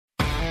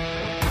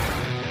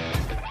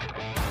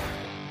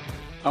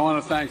I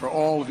want to thank for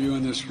all of you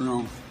in this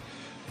room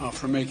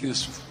for making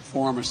this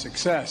forum a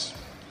success,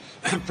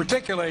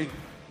 particularly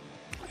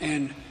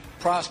in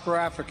Prosper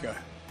Africa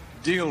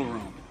Deal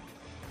Room.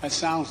 That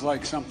sounds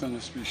like something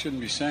that we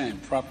shouldn't be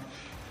saying.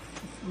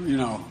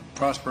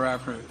 Prosper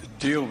Africa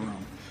Deal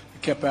Room. I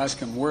kept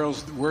asking,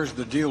 where's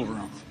the deal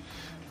room?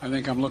 I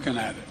think I'm looking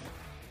at it.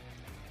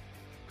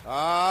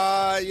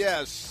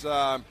 Yes.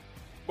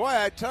 Boy,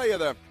 I tell you,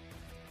 the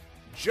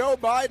Joe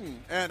Biden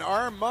and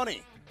our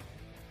money.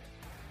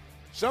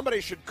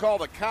 Somebody should call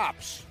the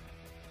cops.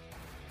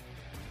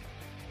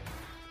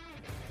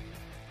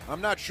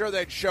 I'm not sure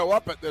they'd show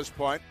up at this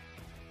point.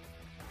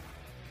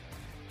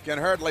 Can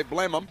hardly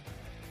blame them.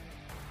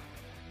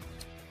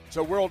 It's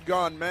a world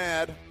gone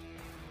mad.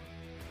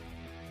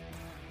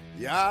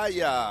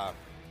 Yeah.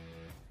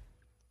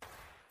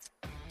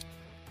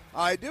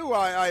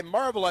 I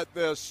marvel at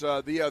this,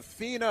 the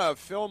Athena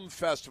Film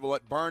Festival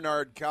at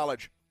Barnard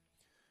College.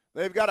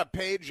 They've got a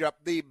page up,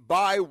 the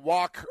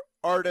BIWOC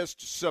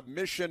Artist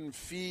Submission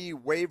Fee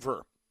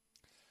Waiver.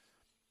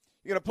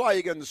 You can apply,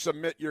 you can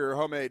submit your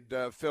homemade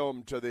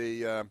film to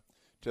the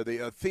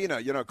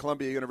Athena,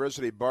 Columbia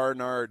University,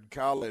 Barnard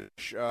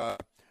College,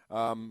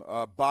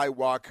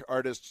 BIWOC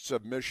Artist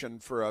Submission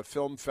for a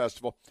film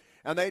festival.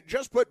 And they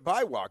just put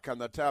BIWOC on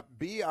the top,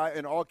 B-I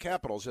in all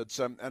capitals. It's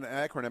an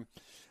acronym,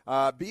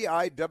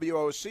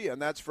 BIWOC,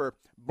 and that's for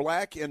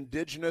Black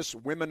Indigenous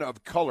Women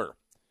of Color.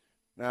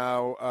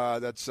 Now,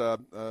 that's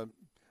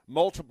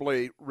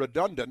multiply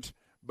redundant,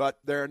 but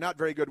they're not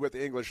very good with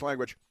the English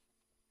language.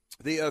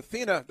 The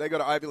Athena, they go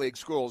to Ivy League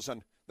schools,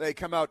 and they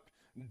come out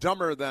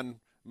dumber than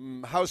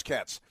house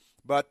cats.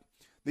 But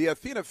the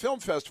Athena Film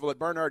Festival at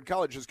Barnard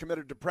College is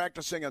committed to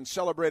practicing and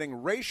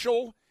celebrating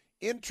racial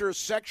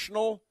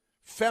intersectional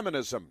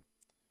feminism.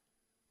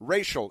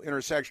 Racial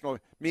intersectional,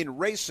 mean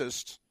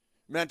racist,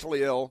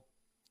 mentally ill,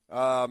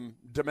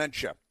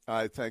 dementia,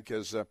 I think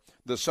is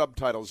the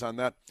subtitles on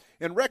that.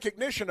 In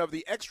recognition of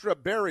the extra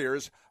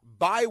barriers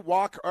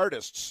BIWOC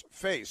artists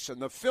face in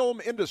the film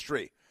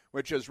industry,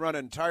 which is run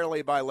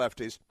entirely by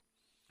lefties,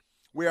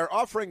 we are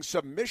offering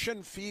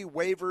submission fee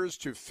waivers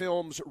to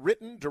films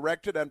written,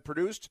 directed, and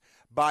produced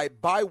by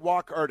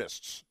BIWOC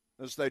artists.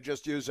 As they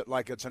just use it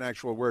like it's an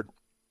actual word.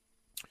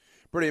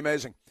 Pretty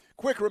amazing.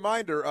 Quick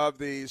reminder of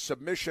the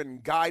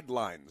submission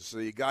guidelines,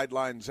 the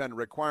guidelines and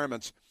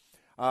requirements.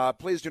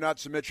 Please do not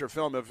submit your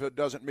film if it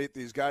doesn't meet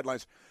these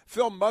guidelines.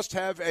 Film must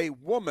have a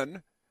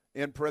woman,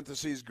 in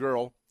parentheses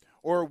girl,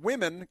 or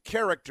women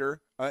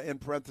character, in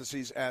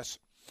parentheses S,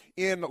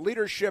 in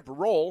leadership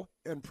role,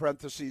 in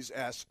parentheses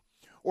S,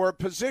 or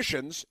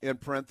positions, in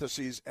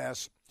parentheses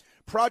S.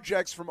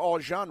 Projects from all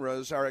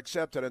genres are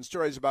accepted, and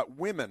stories about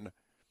women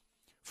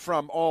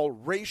from all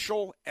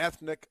racial,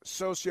 ethnic,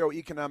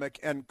 socioeconomic,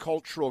 and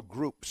cultural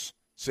groups.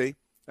 See?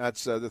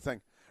 That's the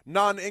thing.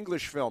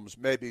 Non-English films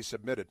may be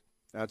submitted.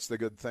 That's the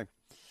good thing.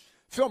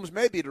 Films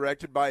may be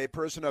directed by a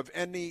person of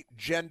any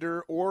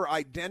gender or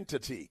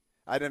identity.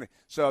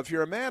 So if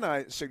you're a man,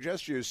 I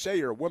suggest you say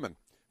you're a woman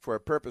for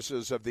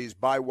purposes of these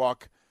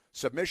BIWOC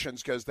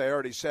submissions, because they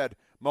already said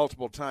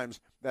multiple times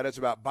that it's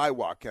about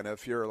BIWOC, and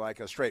if you're like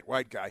a straight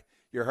white guy,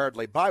 you're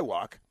hardly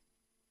BIWOC.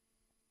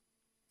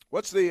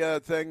 What's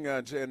the thing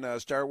in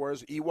Star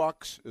Wars?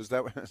 Ewoks? Is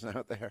that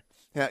what they are?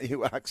 Yeah,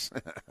 Ewoks.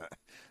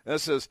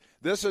 This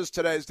is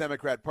today's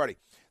Democrat Party.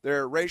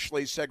 They're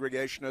racially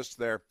segregationists.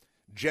 They're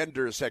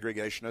gender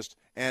segregationists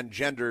and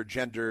gender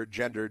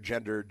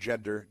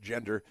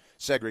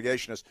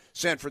segregationists.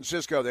 San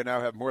Francisco, they now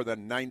have more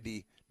than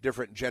 90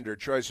 different gender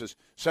choices,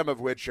 some of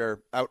which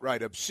are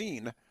outright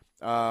obscene,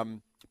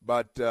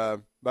 but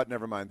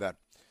never mind that.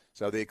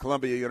 So the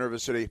Columbia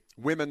University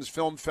Women's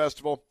Film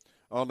Festival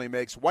only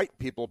makes white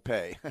people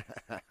pay.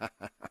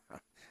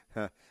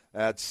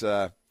 That's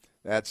your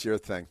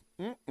thing.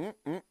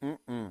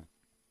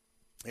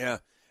 Yeah.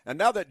 And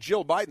now that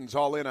Jill Biden's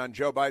all in on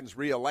Joe Biden's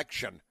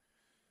re-election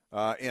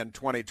in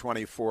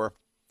 2024,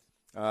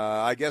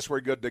 I guess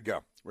we're good to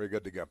go. We're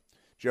good to go.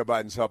 Joe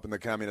Biden's helping the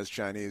communist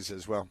Chinese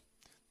as well.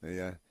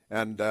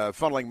 And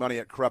funneling money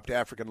at corrupt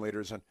African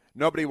leaders. And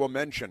nobody will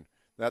mention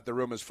that the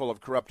room is full of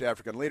corrupt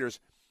African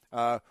leaders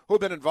who've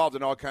been involved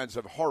in all kinds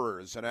of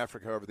horrors in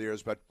Africa over the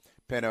years, but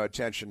pay no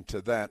attention to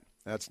that.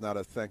 That's not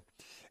a thing.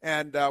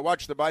 And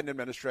watch the Biden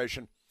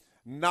administration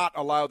not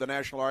allow the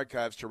National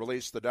Archives to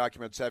release the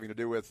documents having to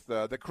do with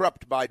the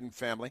corrupt Biden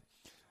family.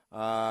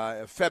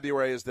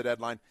 February is the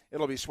deadline.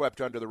 It'll be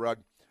swept under the rug.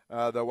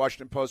 The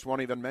Washington Post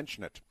won't even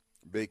mention it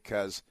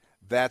because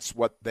that's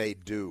what they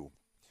do.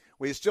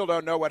 We still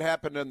don't know what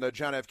happened in the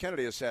John F.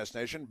 Kennedy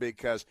assassination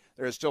because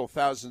there are still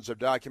thousands of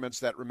documents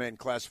that remain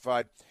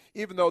classified,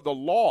 even though the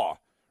law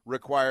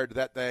required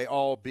that they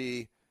all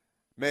be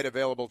made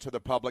available to the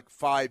public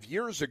 5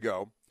 years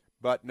ago.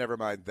 But never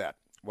mind that.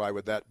 Why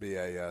would that be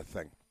a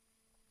thing?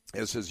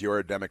 This is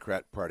your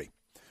Democrat Party.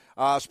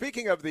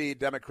 Speaking of the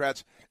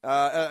Democrats,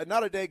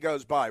 not a day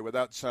goes by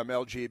without some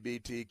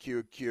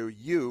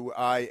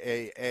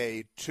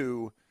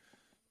LGBTQIAA2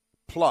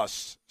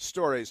 plus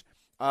stories.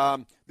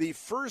 The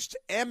first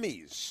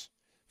Emmys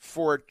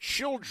for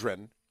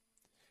children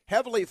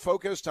heavily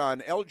focused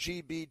on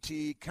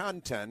LGBT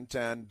content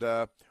and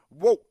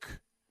woke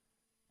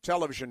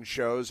television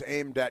shows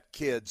aimed at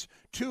kids.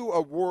 2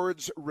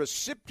 awards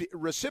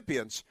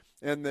recipients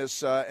in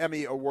this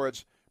Emmy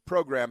Awards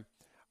program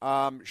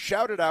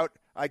shouted out,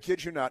 I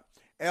kid you not,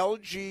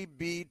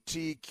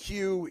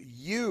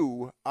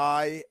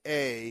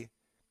 LGBTQIA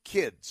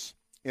kids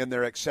in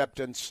their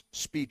acceptance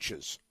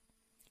speeches.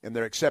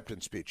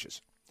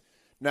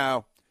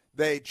 Now,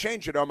 they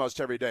change it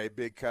almost every day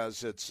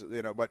because it's,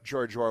 what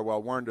George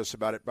Orwell warned us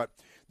about it. But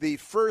the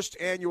first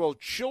annual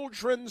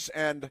Children's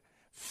and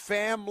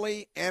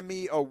Family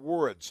Emmy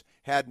Awards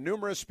had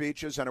numerous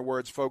speeches and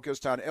awards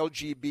focused on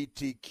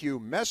LGBTQ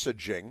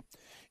messaging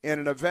in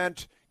an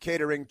event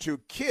catering to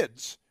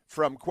kids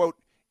from, quote,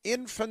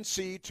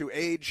 infancy to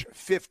age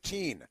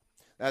 15.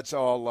 That's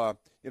all,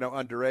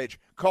 underage.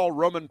 Call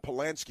Roman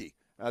Polanski.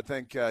 I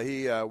think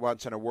he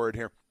wants an award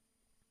here.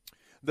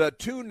 The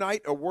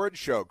 2-night award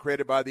show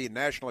created by the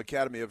National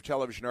Academy of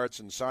Television Arts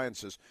and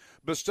Sciences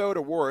bestowed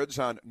awards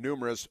on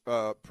numerous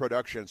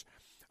productions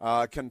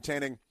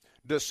containing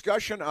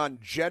discussion on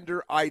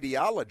gender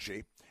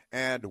ideology,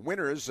 and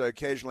winners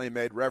occasionally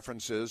made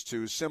references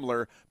to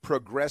similar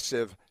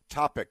progressive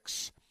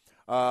topics.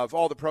 Of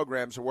all the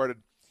programs awarded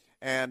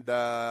and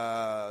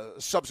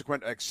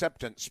subsequent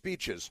acceptance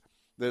speeches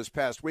this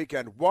past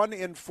weekend, 1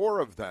 in 4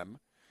 of them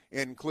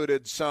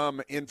included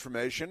some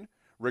information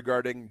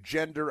regarding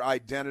gender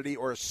identity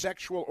or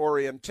sexual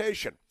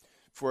orientation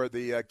for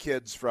the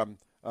kids from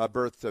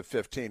birth to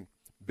 15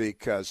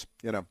 because,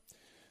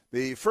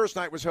 the first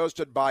night was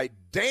hosted by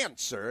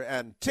dancer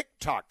and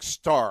TikTok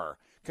star.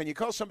 Can you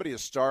call somebody a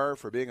star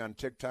for being on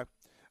TikTok?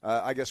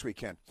 I guess we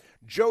can.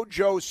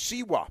 JoJo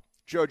Siwa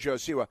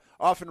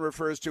often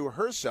refers to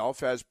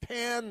herself as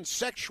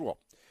pansexual.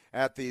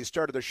 At the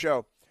start of the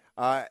show,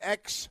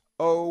 XOMG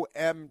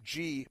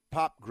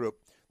pop group,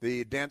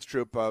 the dance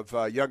troupe of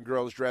young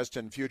girls dressed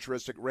in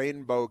futuristic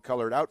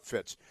rainbow-colored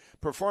outfits,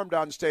 performed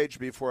on stage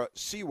before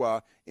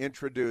Siwa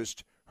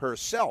introduced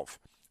herself.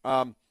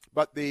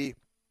 But the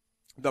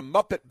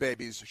Muppet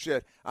Babies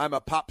said, I'm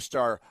a pop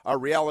star, a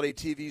reality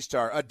TV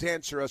star, a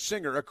dancer, a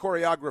singer, a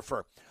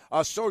choreographer,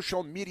 a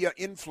social media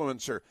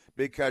influencer,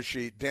 because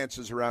she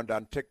dances around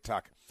on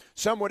TikTok.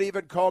 Some would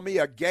even call me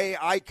a gay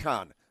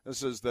icon.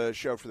 This is the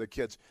show for the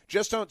kids.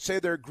 Just don't say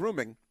they're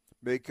grooming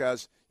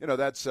because,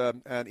 that's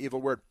an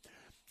evil word.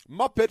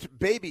 Muppet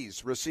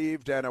Babies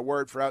received an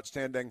award for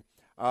outstanding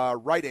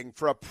writing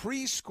for a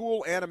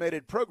preschool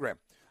animated program.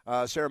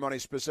 Ceremony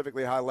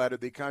specifically highlighted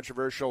the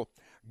controversial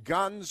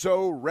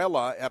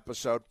Gonzo-rella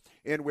episode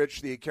in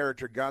which the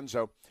character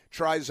Gonzo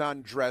tries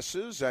on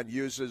dresses and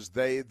uses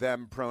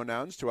they-them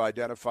pronouns to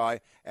identify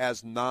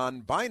as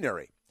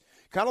non-binary.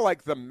 Kind of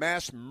like the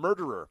mass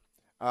murderer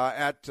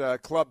at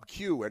Club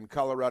Q in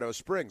Colorado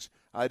Springs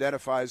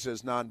identifies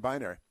as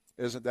non-binary.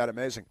 Isn't that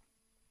amazing?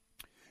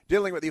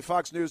 Dealing with the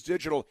Fox News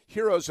Digital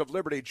Heroes of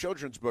Liberty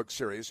children's book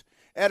series,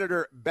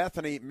 editor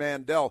Bethany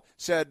Mandel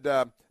said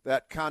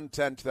that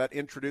content that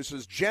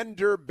introduces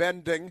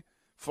gender-bending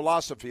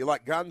philosophy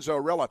like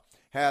Gonzo-rella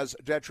has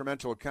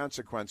detrimental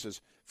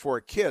consequences for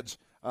kids,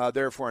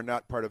 therefore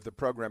not part of the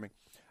programming.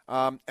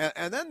 And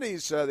then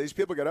these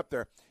people get up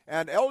there,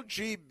 and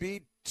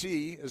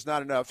LGBT is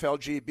not enough.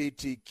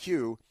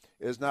 LGBTQ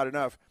is not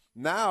enough.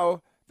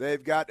 Now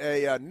they've got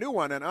a new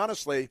one, and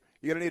honestly,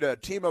 you're going to need a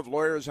team of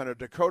lawyers and a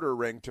decoder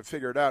ring to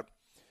figure it out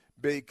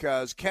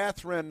because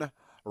Catherine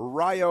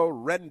Rayo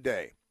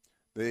Rende,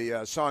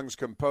 the song's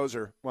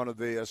composer, one of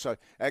the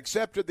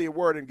accepted the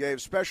award and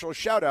gave special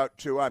shout-out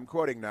to, I'm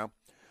quoting now,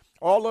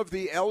 all of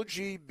the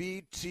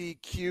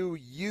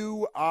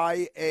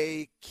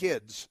LGBTQIA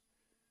kids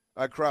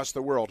across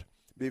the world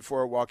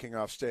before walking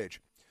off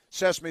stage.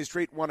 Sesame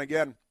Street won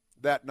again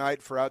that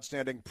night for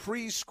outstanding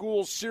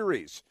preschool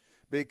series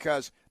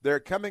because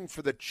they're coming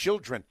for the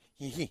children.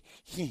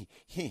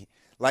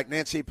 Like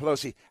Nancy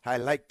Pelosi, I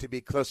like to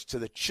be close to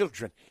the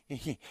children.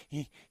 They've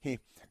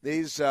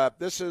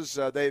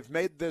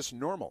made this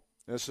normal.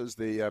 This is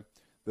the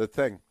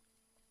thing.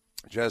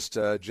 Just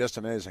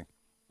amazing.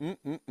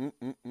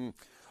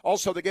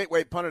 Also, the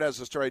Gateway Pundit has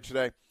a story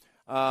today.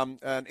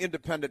 An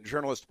independent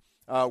journalist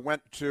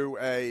went to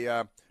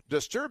a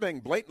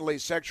disturbing, blatantly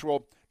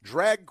sexual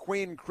drag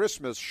queen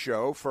Christmas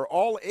show for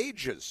all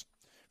ages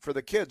for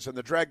the kids. And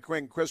the drag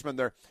queen Christmas,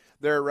 they're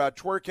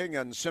twerking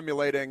and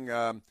simulating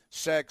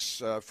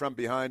sex from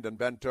behind and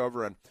bent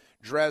over and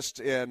dressed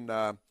in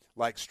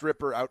like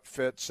stripper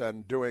outfits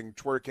and doing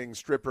twerking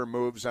stripper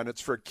moves, and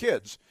it's for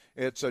kids.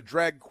 It's a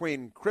drag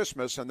queen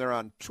Christmas, and they're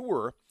on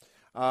tour.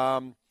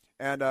 And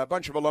a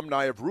bunch of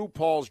alumni of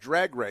RuPaul's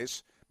Drag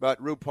Race,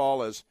 but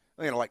RuPaul is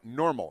like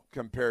normal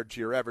compared to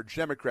your average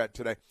Democrat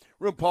today.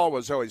 RuPaul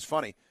was always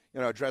funny,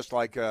 dressed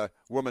like a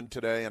woman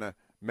today and a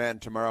man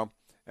tomorrow,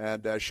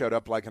 and showed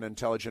up like an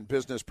intelligent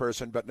business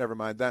person, but never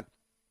mind that.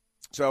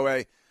 So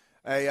a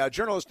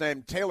journalist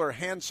named Taylor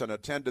Hanson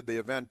attended the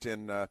event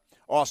in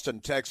Austin,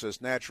 Texas,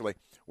 naturally.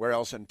 Where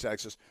else in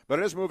Texas? But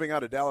it is moving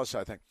out of Dallas,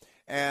 I think.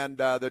 And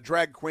the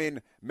drag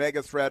queen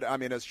mega thread,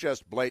 it's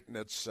just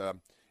blatant.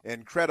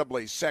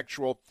 incredibly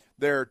sexual.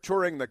 They're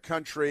touring the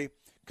country,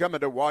 coming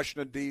to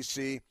Washington,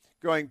 D.C.,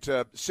 going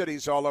to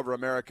cities all over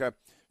America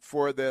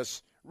for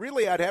this,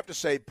 really, I'd have to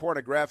say,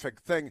 pornographic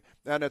thing.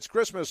 And it's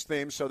Christmas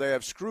themed, so they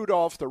have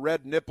Screwdolph the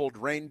red-nippled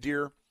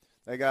reindeer.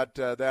 They got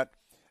that,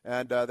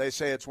 and they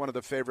say it's one of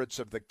the favorites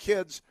of the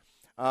kids.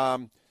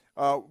 One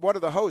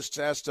of the hosts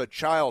asked a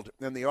child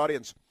in the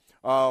audience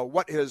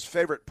what his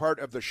favorite part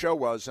of the show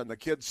was, and the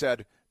kid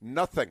said,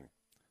 nothing.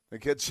 The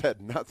kid said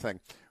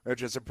nothing,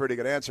 which is a pretty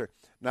good answer.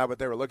 Not what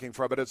they were looking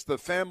for, but it's the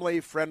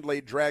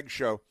family-friendly drag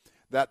show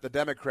that the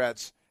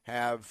Democrats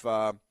have.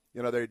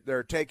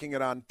 They're taking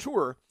it on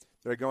tour.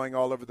 They're going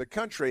all over the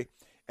country,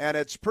 and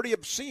it's pretty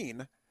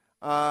obscene.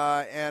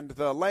 And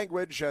the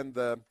language and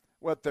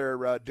what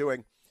they're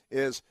doing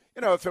is,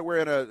 if it were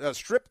in a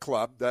strip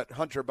club that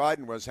Hunter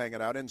Biden was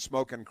hanging out in,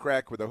 smoking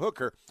crack with a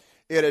hooker,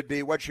 it'd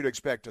be what you'd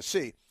expect to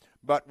see.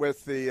 But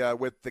with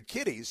the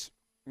kiddies,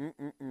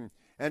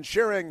 and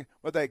sharing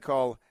what they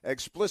call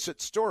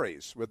explicit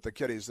stories with the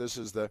kiddies, this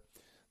is the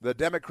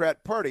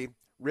Democrat Party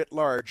writ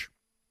large.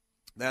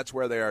 That's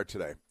where they are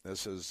today.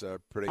 This is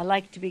pretty. I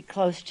like to be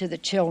close to the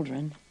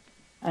children.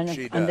 And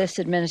on this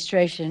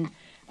administration,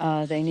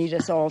 they need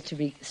us all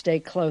to stay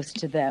close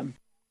to them.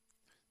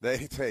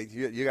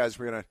 You guys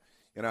were going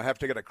to have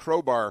to get a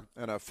crowbar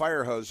and a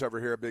fire hose over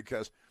here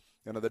because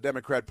the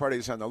Democrat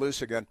Party's on the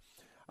loose again.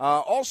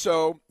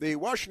 Also, the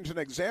Washington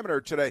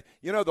Examiner today,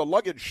 the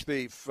luggage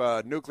thief,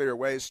 nuclear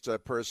waste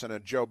person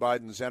in Joe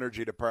Biden's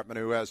Energy Department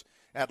who has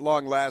at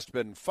long last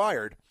been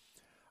fired.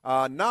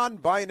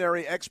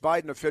 Non-binary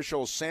ex-Biden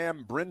official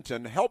Sam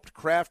Brinton helped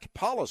craft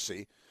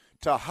policy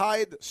to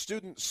hide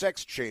student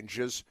sex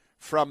changes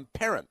from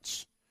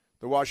parents.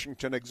 The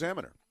Washington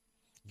Examiner.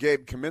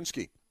 Gabe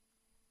Kaminsky,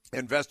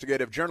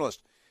 investigative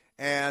journalist.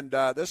 And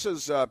this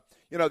is,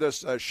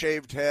 this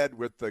shaved head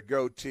with the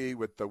goatee,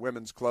 with the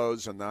women's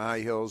clothes and the high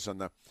heels and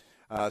the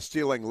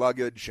stealing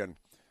luggage and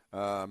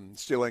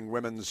stealing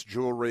women's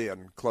jewelry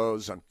and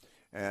clothes.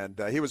 And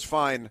he was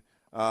fine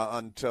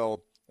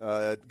until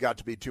it got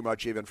to be too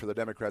much even for the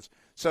Democrats.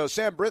 So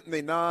Sam Brinton,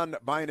 the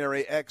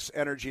non-binary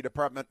ex-Energy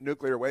Department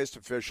nuclear waste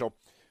official,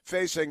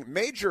 facing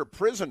major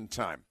prison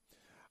time,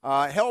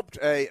 helped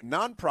a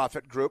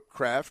nonprofit group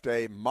craft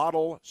a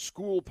model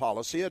school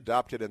policy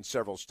adopted in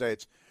several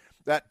states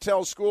that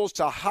tells schools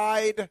to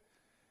hide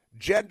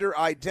gender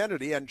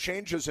identity and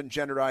changes in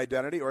gender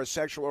identity or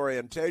sexual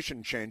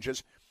orientation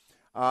changes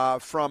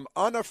from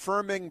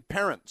unaffirming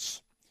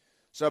parents.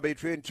 So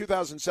between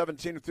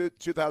 2017 and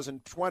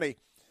 2020,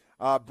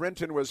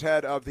 Brinton was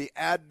head of the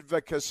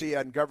Advocacy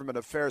and Government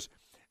Affairs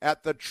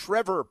at the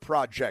Trevor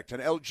Project,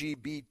 an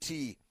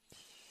LGBT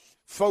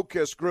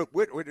focus group.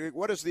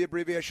 What is the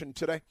abbreviation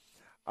today?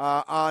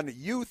 On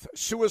youth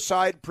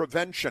suicide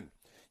prevention.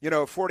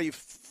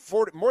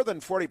 More than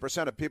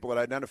 40% of people that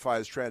identify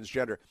as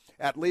transgender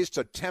at least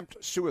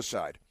attempt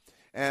suicide.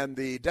 And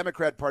the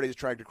Democrat Party is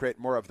trying to create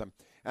more of them.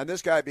 And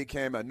this guy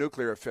became a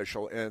nuclear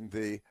official in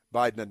the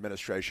Biden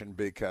administration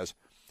because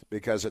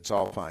it's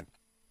all fine.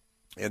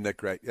 Isn't it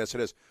great? Yes,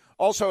 it is.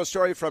 Also a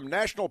story from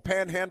National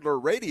Panhandler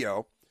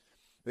Radio,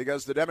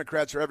 because the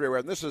Democrats are everywhere.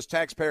 And this is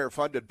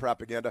taxpayer-funded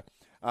propaganda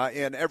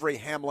in every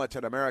hamlet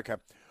in America.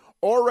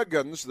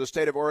 The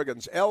state of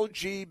Oregon's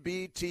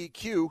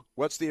LGBTQ,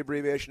 what's the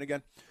abbreviation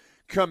again?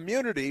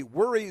 Community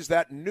worries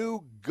that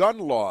new gun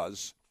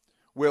laws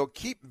will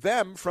keep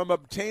them from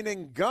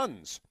obtaining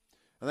guns.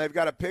 And they've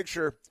got a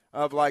picture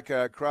of like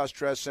a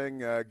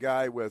cross-dressing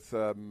guy with,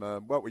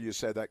 what would you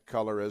say that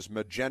color is,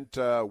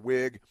 magenta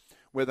wig,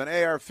 with an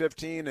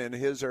AR-15 in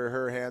his or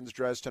her hands,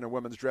 dressed in a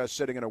woman's dress,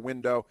 sitting in a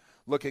window,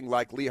 looking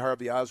like Lee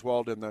Harvey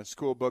Oswald in the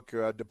school book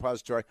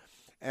depository.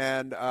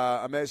 And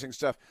amazing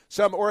stuff.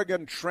 Some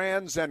Oregon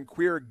trans and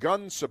queer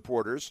gun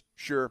supporters,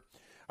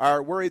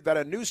 are worried that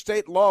a new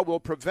state law will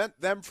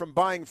prevent them from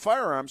buying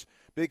firearms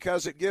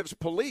because it gives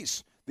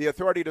police the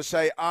authority to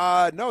say,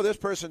 no, this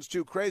person's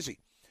too crazy.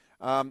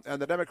 And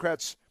the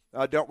Democrats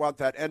don't want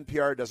that.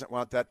 NPR doesn't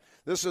want that.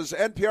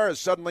 NPR is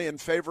suddenly in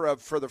favor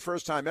of, for the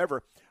first time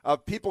ever,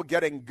 of people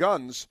getting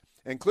guns,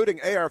 including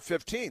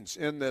AR-15s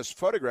in this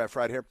photograph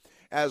right here,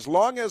 as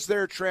long as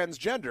they're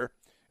transgender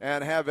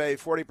and have a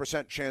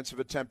 40% chance of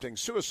attempting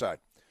suicide,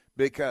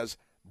 because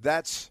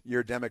that's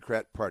your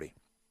Democrat Party.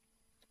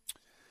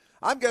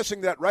 I'm guessing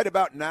that right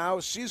about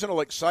now,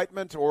 seasonal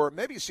excitement or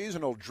maybe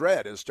seasonal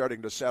dread is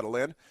starting to settle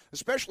in,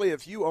 especially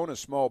if you own a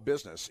small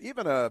business,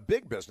 even a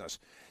big business.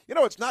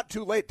 It's not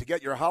too late to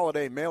get your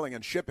holiday mailing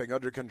and shipping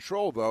under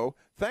control, though,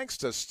 thanks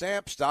to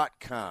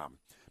Stamps.com.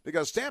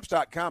 Because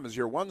Stamps.com is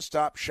your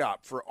one-stop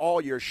shop for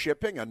all your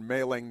shipping and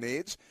mailing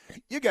needs.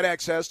 You get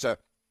access to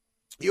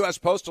U.S.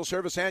 Postal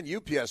Service and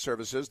UPS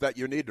services that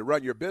you need to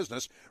run your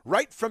business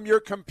right from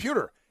your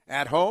computer,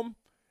 at home,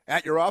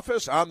 at your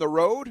office, on the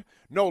road.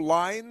 No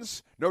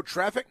lines, no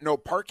traffic, no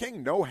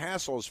parking, no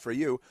hassles for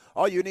you.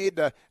 All you need,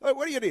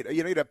 what do you need?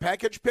 You need a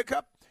package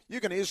pickup? You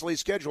can easily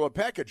schedule a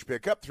package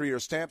pickup through your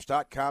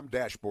Stamps.com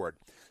dashboard.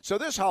 So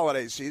this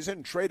holiday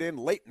season, trade in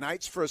late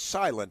nights for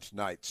silent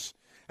nights.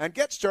 And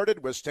get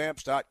started with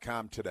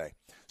Stamps.com today.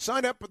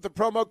 Sign up with the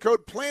promo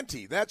code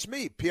PLANTE, that's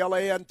me,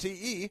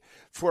 Plante,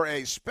 for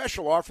a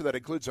special offer that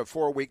includes a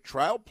 4-week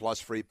trial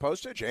plus free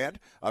postage and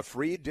a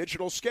free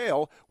digital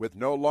scale with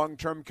no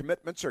long-term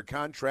commitments or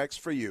contracts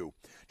for you.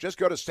 Just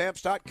go to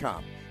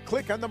Stamps.com,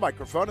 click on the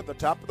microphone at the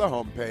top of the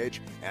homepage,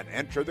 and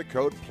enter the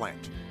code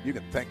PLANT. You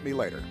can thank me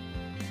later.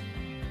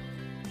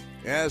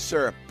 Yes,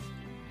 sir.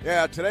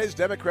 Yeah, today's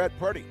Democrat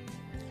Party.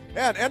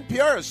 And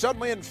NPR is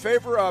suddenly in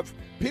favor of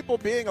people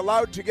being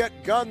allowed to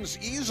get guns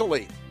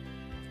easily,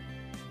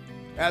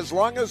 as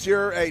long as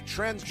you're a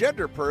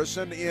transgender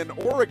person in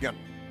Oregon.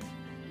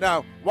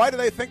 Now, why do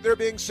they think they're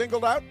being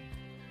singled out?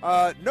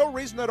 No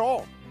reason at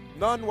all.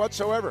 None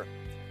whatsoever.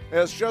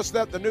 It's just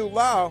that the new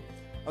law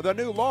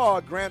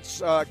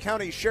grants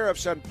county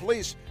sheriffs and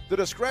police the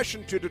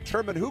discretion to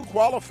determine who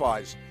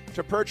qualifies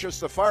to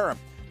purchase the firearm.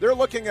 They're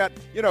looking at,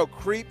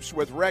 creeps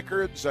with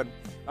records and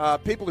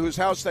people whose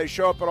house they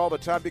show up at all the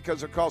time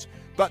because of calls.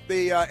 But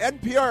the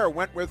NPR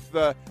went with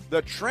the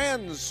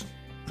trans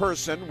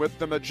person with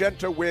the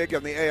magenta wig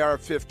and the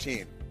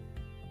AR-15.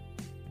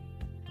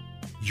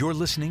 You're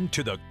listening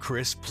to The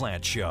Chris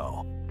Plant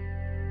Show.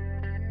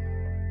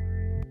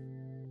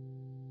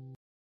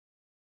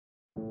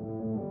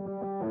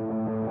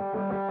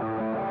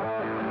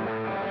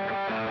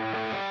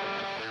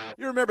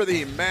 You remember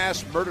the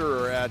mass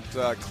murderer at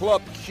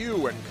Club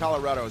Q in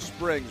Colorado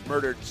Springs,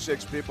 murdered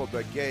 6 people at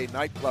the gay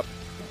nightclub,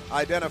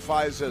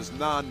 identifies as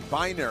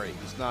non-binary.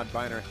 He's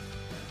non-binary.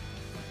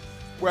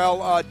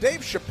 Well, Dave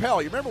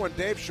Chappelle, you remember when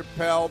Dave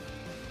Chappelle,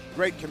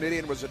 great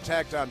comedian, was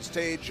attacked on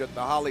stage at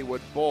the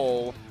Hollywood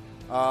Bowl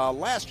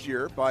last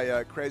year by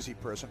a crazy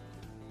person?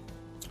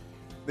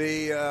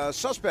 The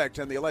suspect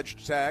in the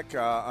alleged attack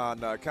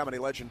on comedy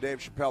legend Dave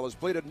Chappelle has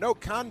pleaded no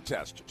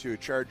contest to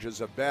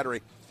charges of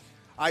battery.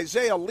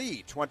 Isaiah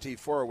Lee,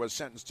 24, was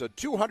sentenced to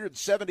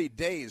 270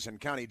 days in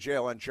county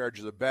jail on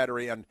charges of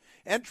battery and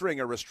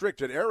entering a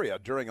restricted area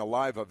during a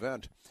live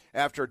event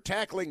after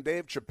tackling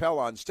Dave Chappelle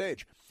on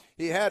stage.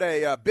 He had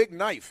a big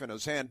knife in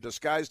his hand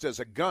disguised as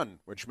a gun,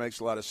 which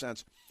makes a lot of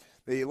sense.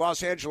 The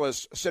Los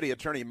Angeles City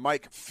Attorney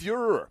Mike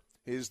Fuhrer,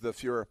 he's the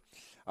Fuhrer,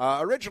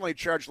 originally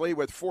charged Lee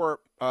with 4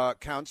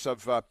 counts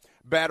of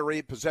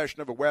battery,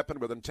 possession of a weapon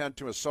with intent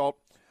to assault,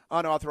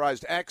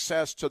 unauthorized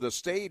access to the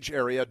stage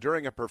area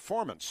during a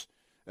performance.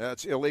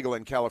 That's illegal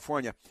in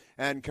California.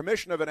 And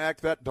commission of an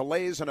act that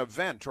delays an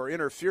event or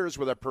interferes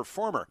with a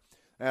performer.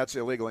 That's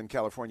illegal in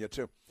California,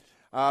 too.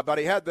 But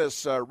he had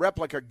this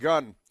replica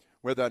gun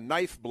with a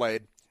knife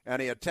blade,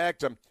 and he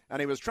attacked him, and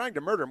he was trying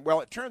to murder him.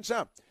 Well, it turns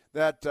out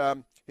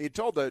that he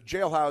told the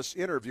jailhouse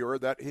interviewer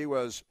that he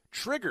was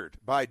triggered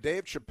by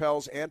Dave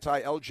Chappelle's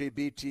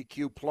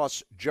anti-LGBTQ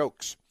plus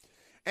jokes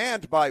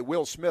and by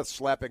Will Smith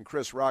slapping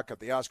Chris Rock at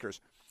the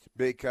Oscars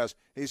because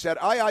he said,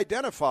 I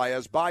identify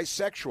as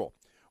bisexual.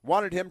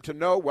 Wanted him to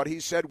know what he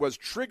said was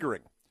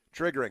triggering,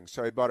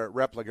 so he bought a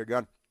replica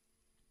gun.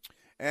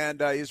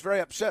 And he's very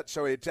upset,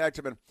 so he attacked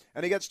him.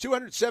 And he gets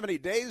 270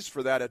 days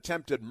for that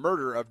attempted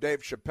murder of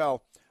Dave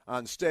Chappelle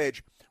on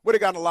stage. Would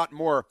have gotten a lot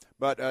more,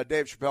 but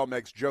Dave Chappelle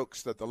makes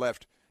jokes that the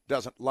left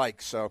doesn't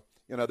like, so,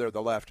 they're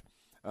the left.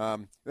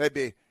 They'd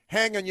be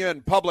hanging you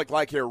in public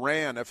like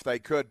Iran if they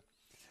could.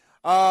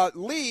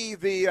 Lee,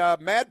 the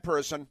mad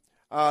person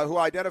who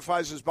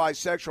identifies as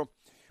bisexual,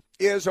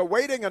 is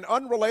awaiting an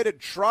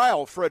unrelated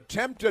trial for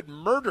attempted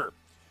murder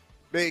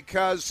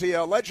because he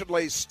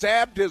allegedly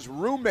stabbed his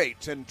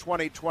roommate in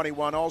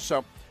 2021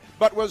 also,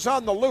 but was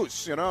on the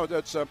loose.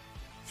 That's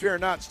fear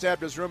not,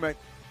 stabbed his roommate.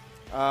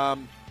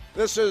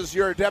 This is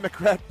your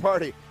Democrat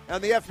Party,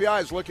 and the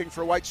FBI is looking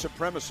for white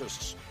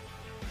supremacists.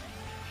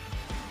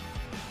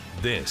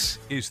 This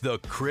is The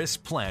Chris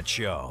Plant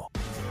Show.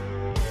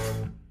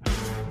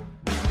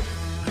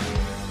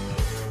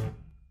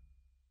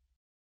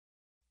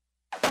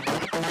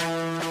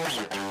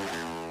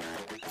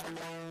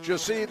 You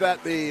see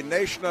that the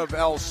nation of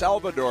El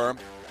Salvador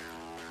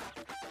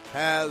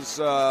has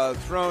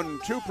thrown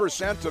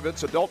 2% of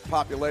its adult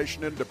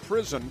population into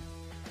prison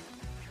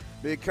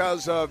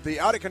because of the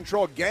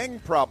out-of-control gang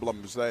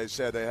problems they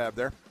say they have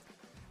there.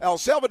 El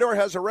Salvador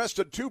has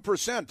arrested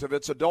 2% of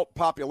its adult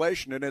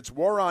population in its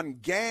war on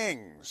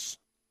gangs.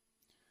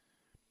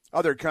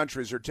 Other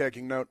countries are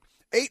taking note.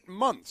 8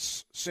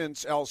 months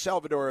since El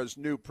Salvador's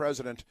new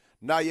president,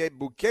 Nayib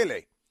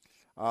Bukele,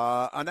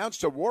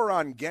 announced a war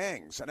on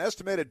gangs. An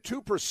estimated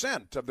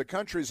 2% of the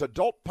country's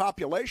adult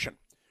population,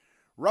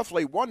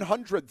 roughly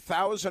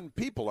 100,000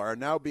 people, are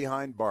now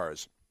behind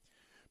bars.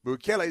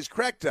 Bukele's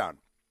crackdown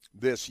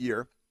this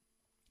year,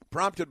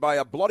 prompted by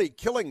a bloody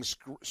killing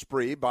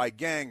spree by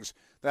gangs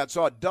that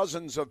saw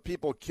dozens of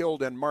people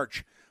killed in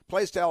March,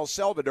 placed El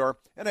Salvador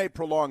in a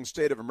prolonged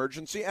state of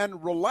emergency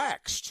and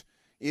relaxed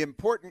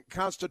important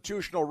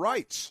constitutional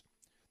rights.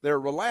 They're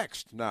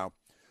relaxed now,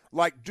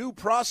 like due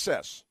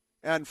process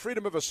and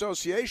freedom of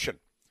association.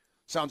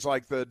 Sounds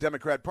like the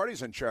Democrat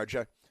Party's in charge.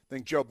 I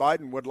think Joe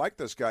Biden would like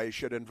this guy. He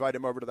should invite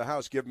him over to the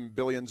House, give him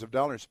billions of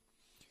dollars.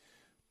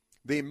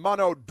 The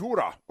mano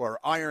dura, or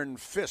iron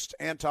fist,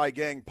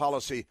 anti-gang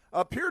policy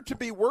appeared to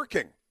be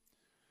working,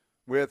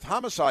 with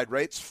homicide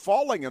rates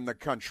falling in the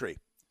country.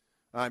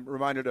 I'm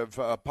reminded of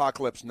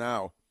Apocalypse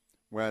Now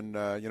when,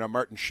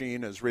 Martin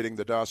Sheen is reading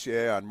the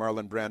dossier on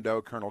Marlon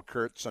Brando, Colonel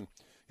Kurtz, and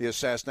he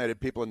assassinated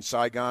people in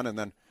Saigon, and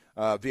then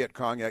Viet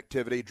Cong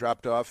activity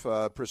dropped off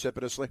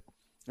precipitously.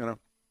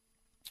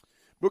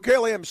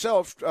 Bukele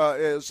himself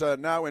is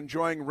now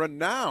enjoying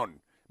renown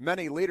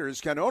many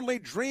leaders can only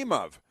dream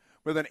of,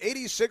 with an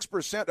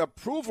 86%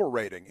 approval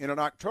rating in an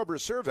October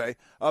survey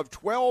of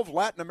 12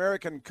 Latin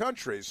American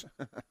countries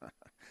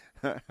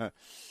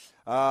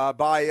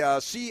by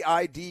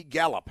CID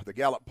Gallup, the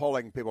Gallup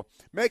polling people,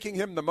 making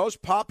him the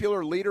most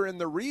popular leader in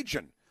the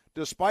region,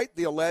 despite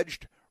the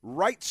alleged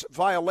rights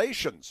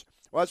violations.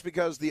 Well, that's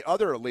because the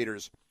other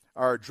leaders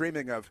are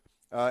dreaming of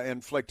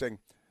inflicting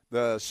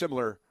the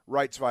similar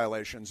rights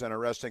violations and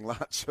arresting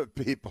lots of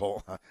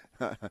people.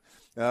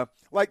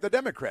 Like the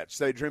Democrats,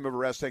 they dream of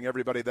arresting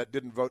everybody that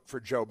didn't vote for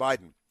Joe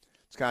Biden.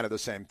 It's kind of the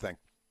same thing.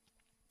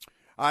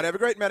 I have a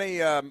great many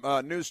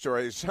news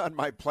stories on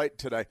my plate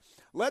today.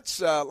 Let's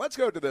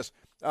go to this.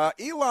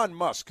 Elon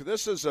Musk.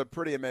 This is a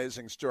pretty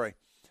amazing story.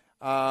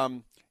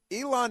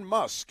 Elon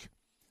Musk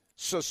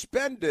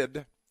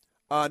suspended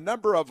a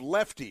number of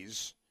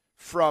lefties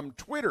from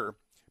Twitter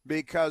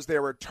because they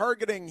were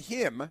targeting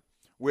him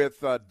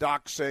with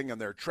doxing, and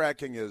they're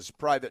tracking his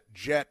private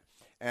jet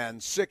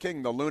and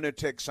sicking the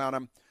lunatics on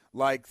him,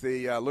 like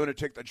the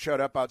lunatic that showed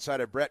up outside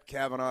of Brett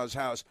Kavanaugh's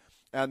house.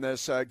 And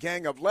this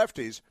gang of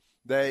lefties,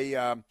 they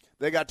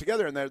got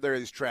together, and there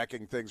he's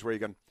tracking things where you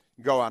can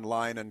go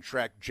online and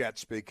track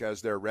jets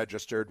because they're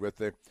registered with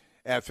the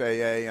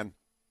FAA and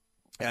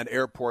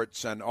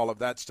airports and all of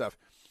that stuff.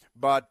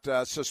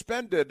 But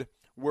suspended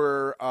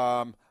were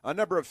a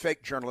number of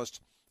fake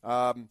journalists,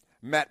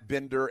 Matt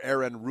Binder,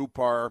 Aaron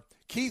Rupar,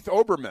 Keith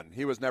Olbermann.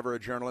 He was never a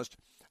journalist.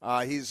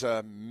 He's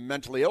a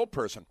mentally ill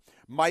person.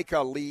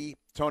 Micah Lee,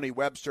 Tony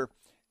Webster,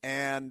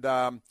 and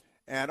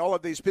all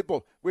of these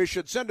people. We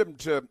should send them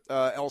to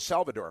El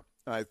Salvador,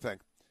 I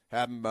think.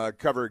 Have them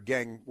cover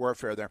gang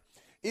warfare there.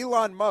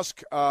 Elon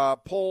Musk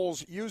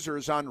polls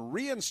users on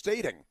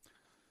reinstating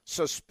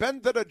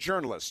suspended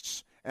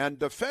journalists and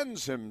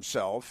defends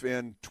himself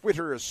in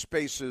Twitter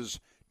Spaces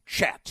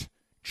chat.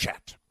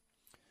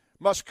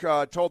 Musk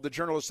told the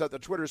journalists at the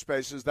Twitter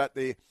Spaces that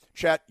the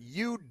chat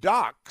you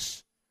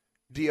dox,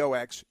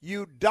 D-O-X,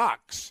 you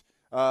dox,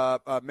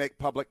 make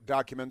public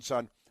documents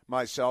on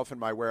myself and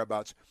my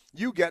whereabouts,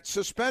 you get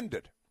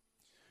suspended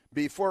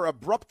before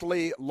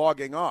abruptly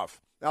logging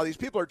off. Now, these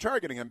people are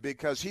targeting him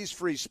because he's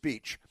free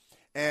speech,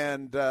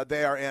 and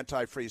they are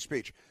anti-free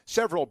speech.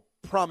 Several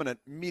prominent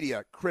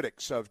media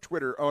critics of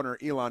Twitter owner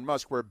Elon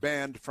Musk were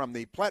banned from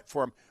the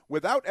platform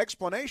without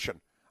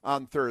explanation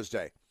on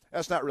Thursday.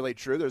 That's not really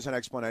true. There's an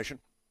explanation.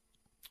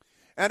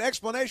 An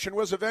explanation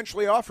was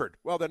eventually offered.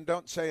 Well, then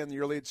don't say in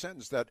your lead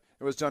sentence that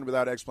it was done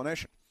without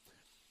explanation.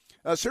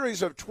 A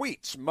series of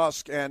tweets,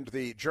 Musk and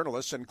the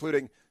journalists,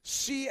 including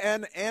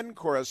CNN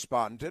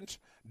correspondent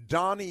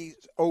Donnie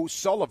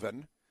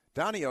O'Sullivan.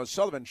 Donnie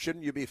O'Sullivan,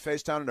 shouldn't you be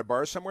face down in a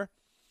bar somewhere?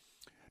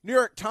 New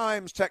York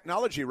Times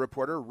technology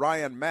reporter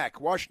Ryan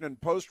Mack, Washington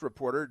Post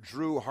reporter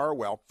Drew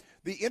Harwell,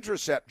 The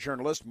Intercept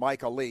journalist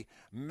Michael Lee,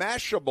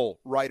 Mashable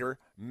writer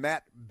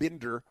Matt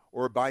Binder,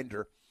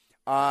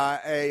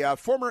 a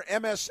former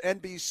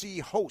MSNBC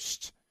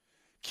host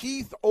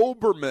Keith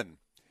Olbermann,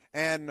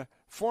 and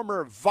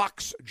former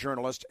Vox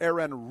journalist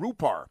Aaron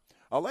Rupar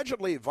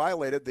allegedly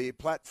violated the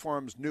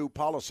platform's new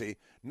policy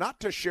not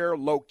to share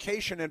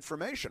location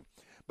information.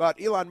 But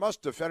Elon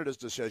Musk defended his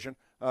decision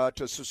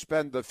to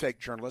suspend the fake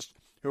journalists,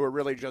 who are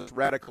really just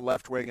radical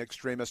left-wing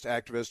extremist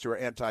activists who are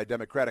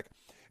anti-democratic.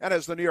 And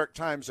as the New York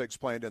Times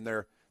explained in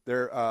their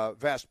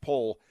vast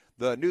poll,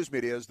 the news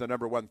media is the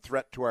number one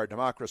threat to our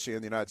democracy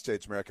in the United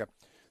States of America.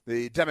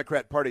 The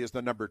Democrat Party is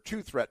the number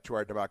two threat to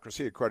our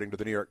democracy, according to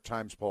the New York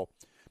Times poll.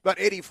 But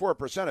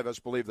 84% of us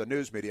believe the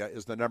news media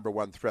is the number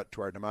one threat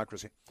to our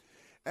democracy.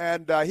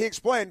 And he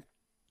explained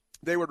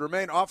they would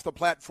remain off the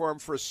platform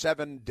for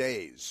 7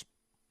 days.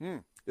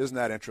 Isn't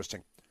that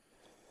interesting?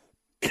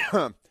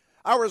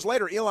 Hours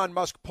later, Elon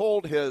Musk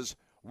polled his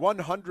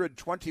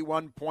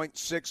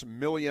 121.6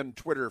 million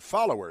Twitter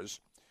followers.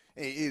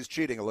 He's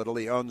cheating a little.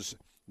 He owns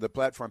the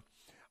platform.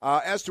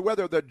 As to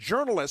whether the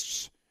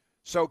journalists,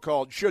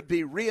 so-called, should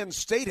be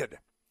reinstated.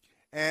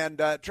 And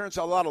it turns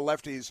out a lot of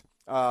lefties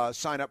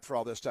sign up for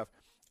all this stuff.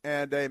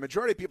 And a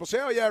majority of people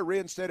say, oh, yeah,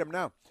 reinstate them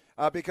now,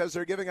 because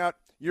they're giving out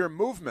your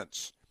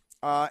movements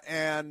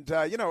and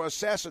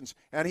assassins.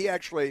 And he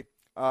actually,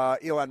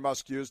 Elon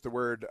Musk used the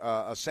word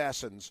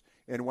assassins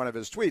in one of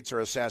his tweets, or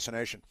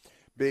assassination,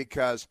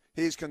 because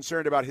he's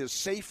concerned about his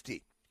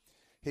safety.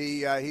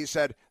 He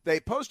said, they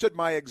posted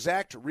my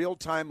exact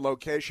real-time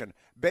location,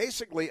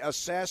 basically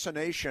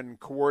assassination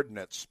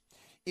coordinates,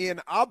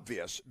 in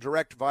obvious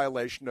direct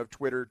violation of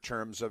Twitter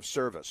terms of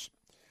service.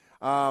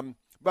 But,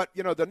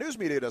 the news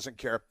media doesn't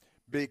care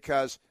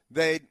because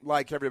they,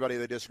 like everybody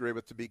they disagree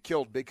with, to be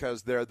killed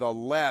because they're the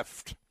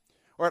left,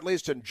 or at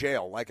least in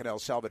jail, like in El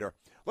Salvador.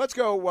 Let's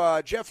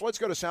go, Jeff, let's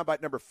go to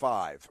soundbite number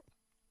 5.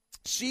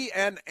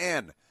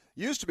 CNN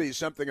used to be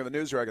something of a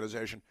news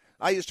organization.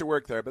 I used to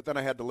work there, but then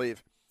I had to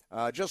leave.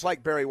 just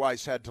like Barry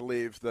Weiss had to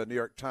leave the New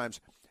York Times,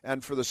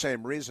 and for the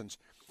same reasons.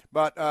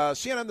 But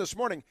CNN this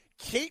morning,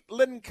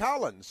 Caitlin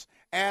Collins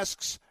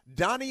asks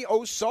Donnie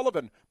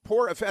O'Sullivan,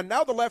 and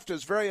now the left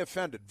is very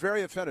offended,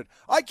 very offended.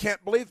 I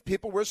can't believe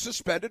people were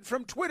suspended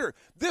from Twitter.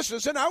 This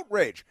is an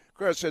outrage. Of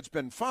course, it's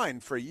been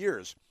fine for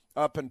years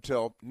up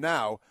until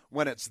now.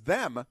 When it's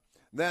them,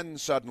 then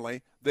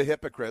suddenly the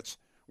hypocrites.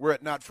 Were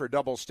it not for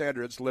double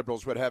standards,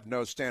 liberals would have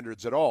no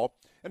standards at all.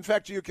 In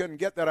fact, you can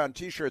get that on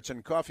T-shirts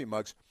and coffee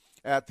mugs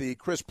at the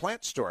Chris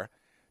Plant store.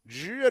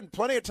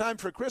 Plenty of time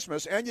for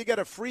Christmas, and you get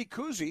a free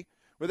koozie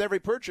with every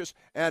purchase.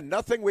 And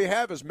nothing we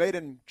have is made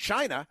in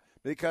China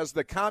because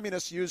the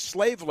communists use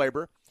slave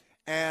labor,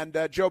 and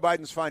Joe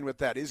Biden's fine with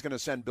that. He's going to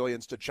send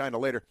billions to China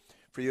later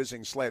for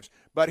using slaves.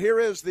 But here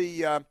is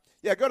the,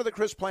 go to the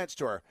Chris Plant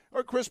store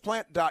or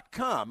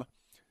chrisplant.com.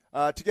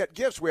 To get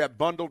gifts, we have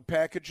bundled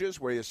packages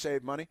where you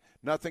save money.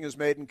 Nothing is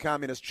made in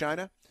communist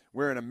China.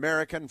 We're an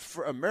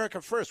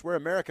America first. We're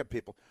America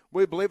people.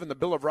 We believe in the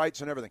Bill of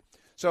Rights and everything.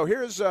 So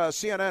here's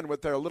CNN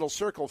with their little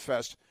circle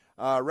fest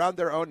around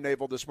their own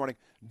navel this morning.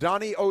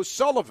 Donnie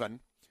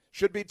O'Sullivan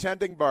should be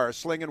tending bar,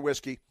 slinging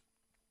whiskey,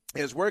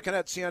 is working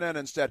at CNN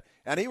instead.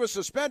 And he was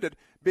suspended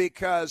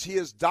because he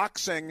is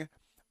doxing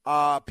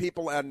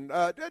people and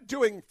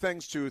doing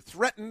things to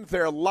threaten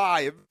their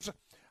lives.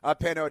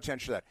 Pay no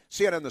attention to that.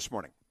 CNN this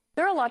morning.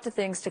 There are lots of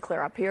things to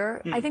clear up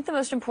here. I think the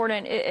most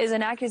important is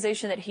an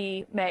accusation that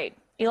he made.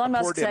 Elon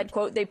Musk said,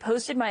 quote, they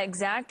posted my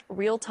exact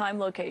real-time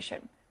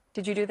location.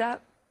 Did you do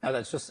that? No,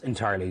 that's just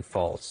entirely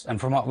false. And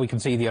from what we can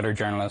see, the other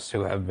journalists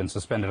who have been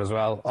suspended as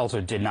well also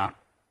did not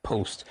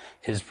post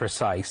his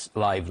precise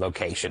live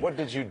location. What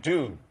did you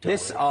do?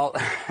 This all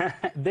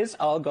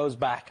goes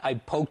back. I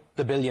poked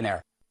the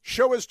billionaire.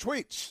 Show his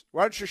tweets.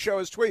 Why don't you show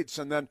his tweets,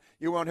 and then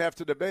you won't have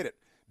to debate it.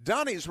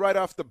 Donnie's right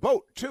off the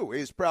boat, too.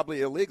 He's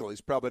probably illegal.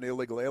 He's probably an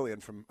illegal alien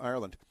from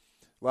Ireland.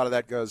 A lot of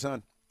that goes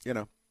on,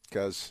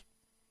 because,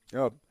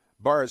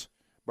 bars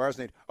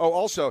need. Oh,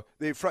 also,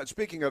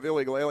 speaking of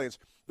illegal aliens,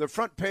 the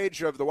front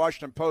page of the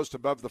Washington Post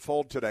above the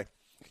fold today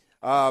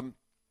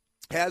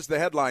has the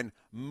headline,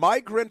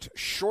 Migrant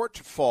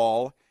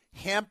Shortfall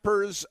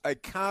Hampers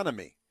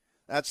Economy.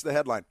 That's the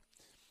headline.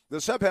 The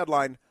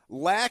subheadline,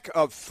 Lack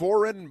of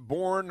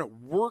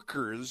Foreign-Born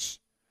Workers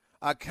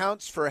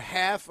accounts for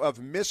half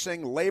of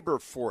missing labor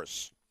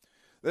force.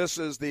 This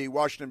is the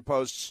Washington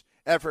Post's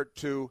effort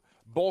to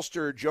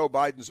bolster Joe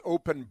Biden's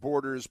open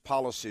borders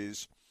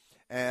policies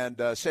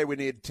and say we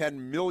need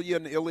 10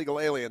 million illegal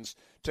aliens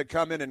to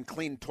come in and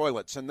clean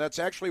toilets. And that's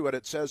actually what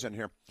it says in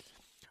here.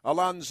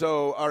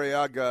 Alonzo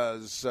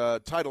Arriaga's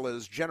title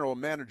is general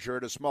manager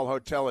at a small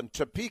hotel in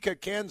Topeka,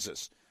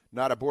 Kansas,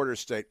 not a border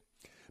state.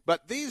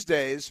 But these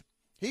days,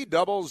 he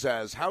doubles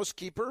as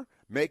housekeeper,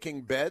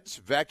 making beds,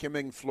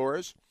 vacuuming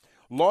floors,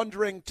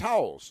 laundering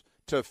towels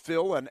to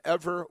fill an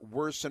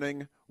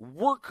ever-worsening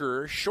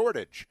worker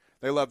shortage.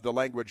 They love the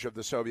language of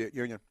the Soviet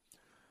Union.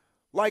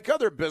 Like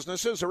other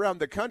businesses around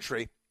the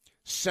country,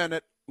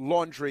 Senate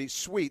Luxury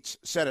Suites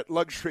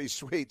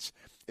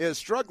is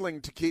struggling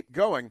to keep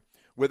going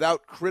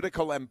without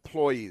critical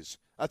employees.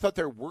 I thought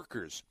they're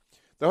workers.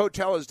 The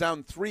hotel is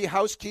down 3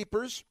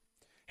 housekeepers,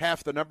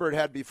 half the number it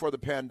had before the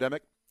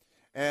pandemic.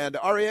 And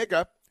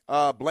Arriaga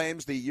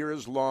blames the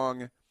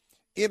years-long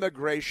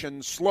immigration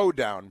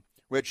slowdown,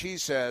 which he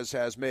says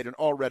has made an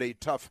already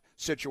tough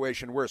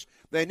situation worse.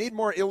 They need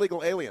more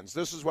illegal aliens.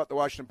 This is what the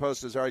Washington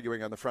Post is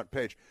arguing on the front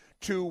page,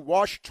 to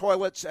wash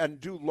toilets and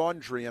do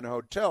laundry in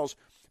hotels,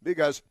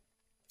 because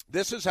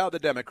this is how the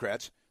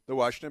Democrats, the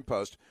Washington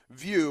Post,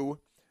 view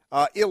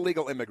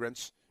illegal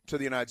immigrants to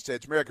the United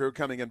States, America, who are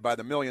coming in by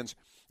the millions.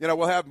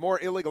 We'll have more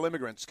illegal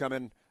immigrants come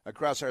in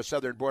across our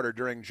southern border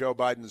during Joe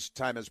Biden's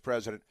time as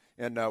president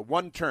in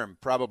one term,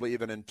 probably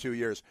even in 2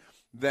 years,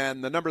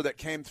 than the number that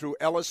came through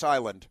Ellis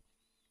Island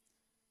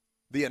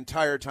the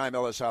entire time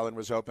Ellis Island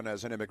was open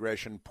as an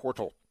immigration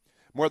portal.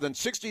 More than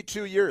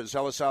 62 years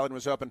Ellis Island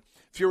was open.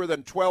 Fewer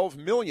than 12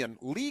 million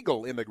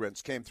legal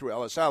immigrants came through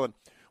Ellis Island.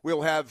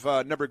 We'll have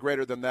a number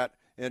greater than that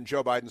in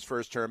Joe Biden's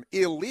first term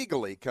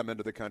illegally come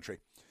into the country.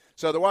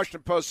 So the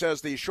Washington Post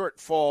says the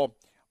shortfall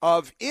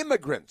of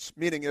immigrants,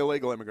 meaning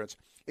illegal immigrants,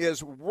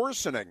 is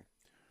worsening.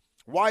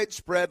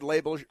 Widespread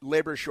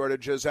labor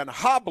shortages and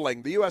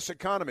hobbling the U.S.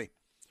 economy.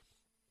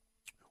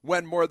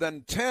 When more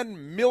than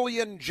 10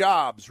 million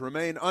jobs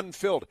remain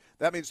unfilled.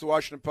 That means the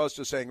Washington Post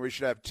is saying we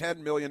should have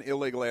 10 million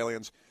illegal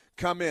aliens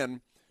come in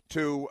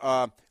to,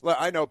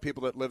 I know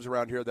people that lives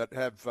around here that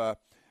have,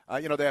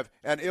 they have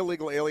an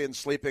illegal alien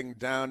sleeping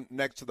down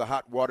next to the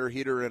hot water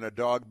heater in a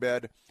dog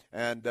bed,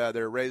 and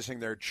they're raising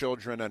their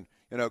children and,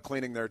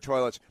 cleaning their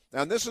toilets.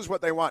 And this is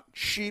what they want,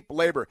 cheap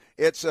labor.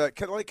 It's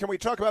can we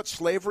talk about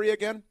slavery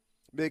again?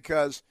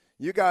 Because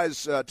you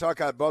guys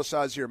talk out both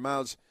sides of your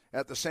mouths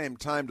at the same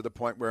time to the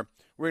point where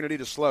we're going to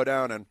need to slow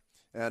down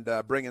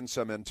and bring in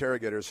some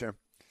interrogators here.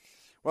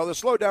 Well, the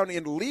slowdown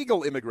in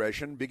legal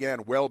immigration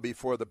began well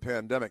before the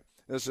pandemic.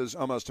 This is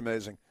almost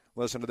amazing.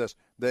 Listen to this.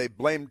 They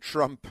blamed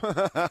Trump.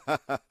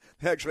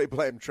 They actually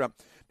blamed Trump.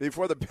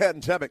 Before the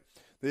pandemic,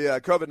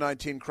 the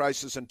COVID-19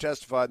 crisis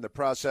intensified in the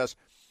process.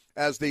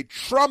 as the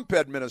Trump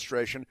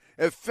administration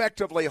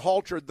effectively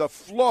halted the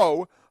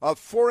flow of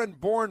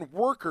foreign-born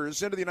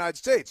workers into the United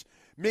States,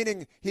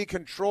 meaning he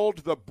controlled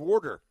the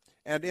border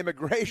and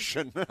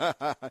immigration.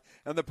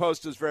 And the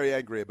Post is very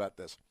angry about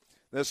this.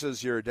 This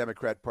is your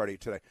Democrat Party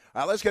today.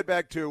 Let's get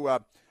back to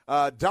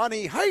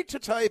Donnie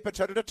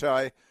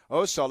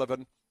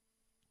O'Sullivan.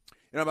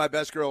 You know, my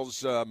best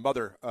girl's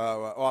mother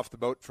off the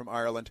boat from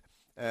Ireland,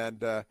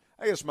 and I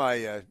guess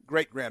my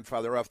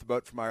great-grandfather off the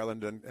boat from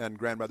Ireland and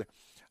grandmother.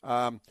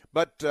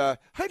 But they're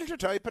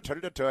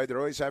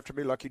always after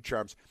me, Lucky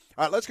Charms.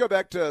 Let's go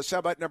back to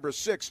soundbite number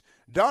 6.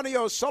 Donnie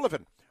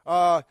O'Sullivan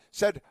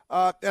said,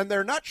 and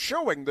they're not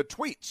showing the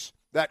tweets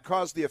that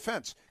caused the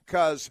offense,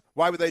 because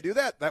why would they do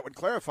that? That would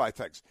clarify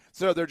things.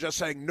 So they're just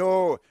saying,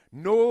 no,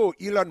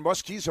 Elon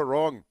Musk, he's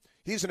wrong.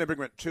 He's an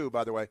immigrant too,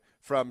 by the way,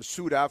 from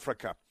South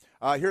Africa.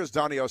 Here's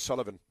Donnie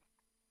O'Sullivan.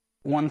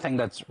 One thing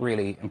that's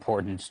really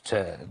important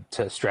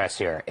to stress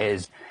here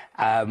is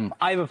I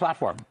have a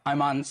platform.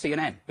 I'm on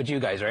CNN, but you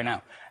guys right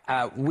now.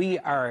 We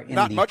are in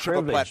the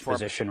privileged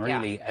position,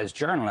 really, as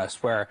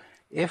journalists, where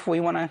if we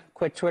want to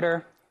quit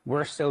Twitter,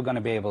 we're still going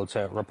to be able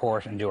to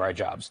report and do our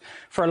jobs.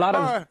 For a lot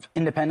of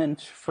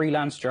independent,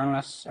 freelance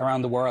journalists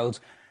around the world,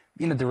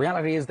 you know, the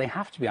reality is they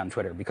have to be on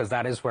Twitter because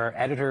that is where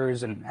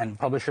editors and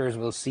publishers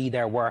will see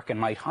their work and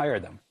might hire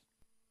them.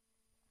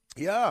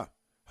 Yeah.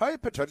 Hey,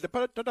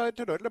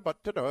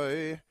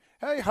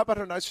 how about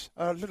a nice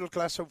little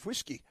glass of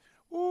whiskey?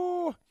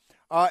 Ooh.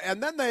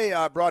 And then they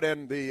brought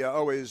in the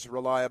always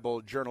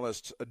reliable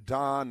journalist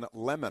Don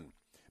Lemon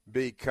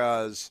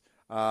because,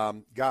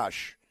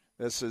 gosh,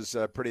 this is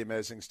pretty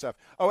amazing stuff.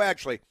 Oh,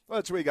 actually,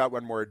 we got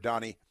one more,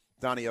 Donnie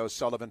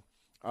O'Sullivan,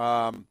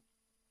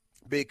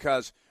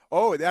 because,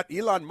 that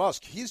Elon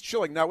Musk, he's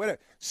chilling. Now, wait a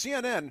minute.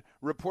 CNN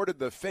reported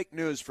the fake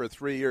news for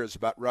 3 years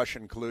about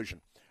Russian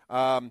collusion.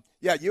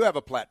 You have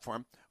a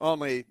platform,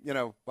 only,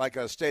 like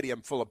a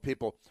stadium full of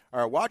people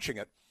are watching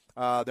it.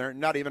 They're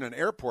not even in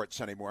airports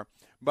anymore.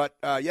 But,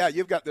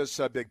 you've got this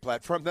big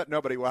platform that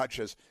nobody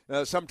watches.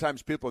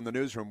 Sometimes people in the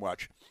newsroom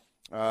watch.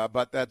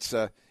 But that's,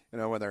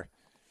 when they're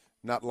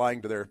not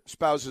lying to their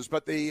spouses.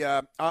 But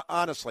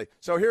honestly,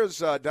 so here's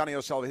Donnie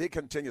O'Sullivan. He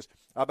continues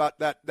about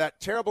that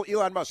terrible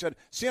Elon Musk. And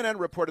CNN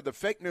reported the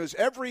fake news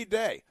every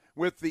day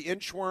with the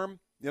inchworm,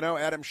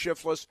 Adam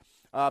Schiffless,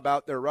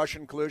 about their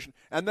Russian collusion.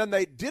 And then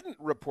they didn't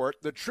report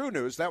the true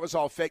news. That was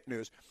all fake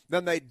news.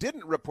 Then they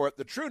didn't report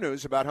the true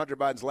news about Hunter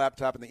Biden's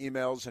laptop and the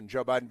emails and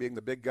Joe Biden being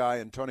the big guy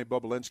and Tony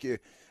Bobulinski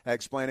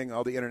explaining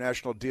all the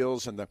international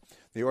deals and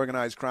the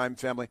organized crime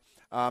family.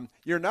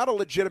 You're not a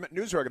legitimate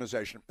news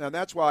organization. And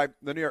that's why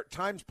the New York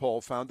Times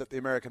poll found that the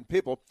American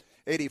people,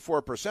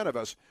 84% of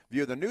us,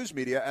 view the news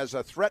media as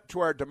a threat to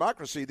our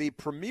democracy, the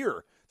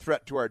premier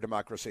threat to our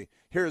democracy.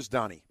 Here's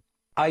Donnie.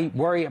 I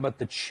worry about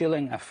the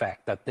chilling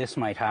effect that this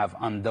might have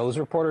on those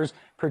reporters,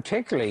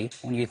 particularly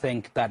when you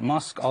think that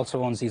Musk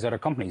also owns these other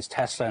companies,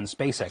 Tesla and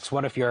SpaceX.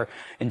 What if you're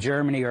in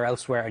Germany or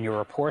elsewhere and you're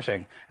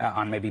reporting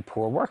on maybe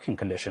poor working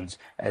conditions?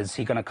 Is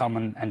he going to come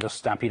and just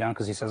stamp you down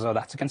because he says,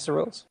 that's against the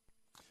rules?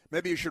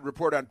 Maybe you should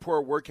report on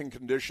poor working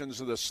conditions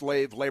of the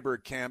slave labor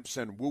camps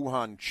in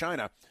Wuhan,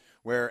 China,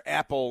 where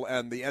Apple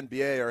and the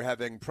NBA are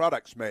having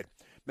products made.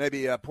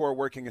 Maybe poor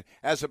working,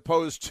 as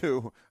opposed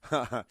to,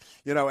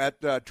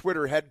 at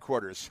Twitter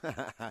headquarters.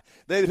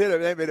 They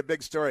made a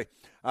big story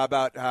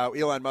about how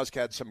Elon Musk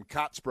had some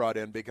cots brought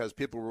in because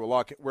people were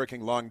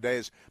working long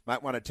days,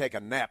 might want to take a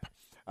nap,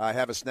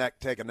 have a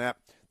snack, take a nap,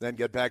 then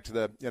get back to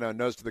the,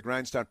 nose to the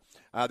grindstone.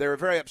 They were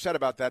very upset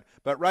about that.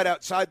 But right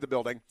outside the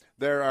building,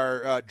 there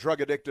are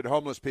drug-addicted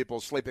homeless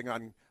people sleeping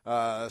on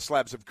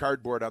slabs of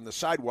cardboard on the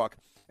sidewalk,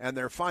 and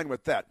they're fine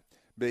with that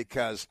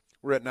because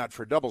were it not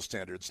for double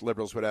standards,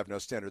 liberals would have no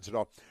standards at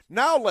all.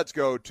 Now let's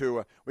go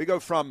to, we go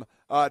from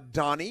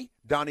Donnie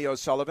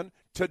O'Sullivan,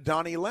 to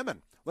Donnie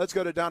Lemon. Let's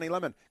go to Donnie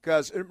Lemon,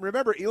 because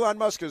remember, Elon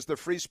Musk is the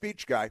free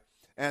speech guy,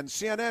 and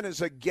CNN is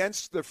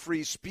against the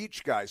free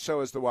speech guy.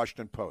 So is the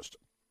Washington Post.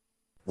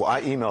 Well,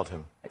 I emailed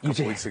him a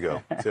couple weeks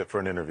ago for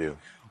an interview.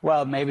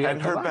 Well, maybe I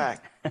hadn't heard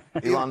back.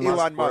 Elon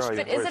Musk.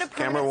 But is it a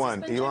Camera one,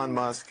 suspension? Elon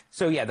Musk.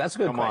 So, yeah, that's a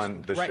good question. Come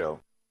on the show.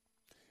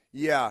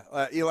 Yeah,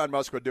 Elon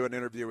Musk would do an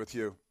interview with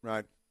you,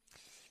 right?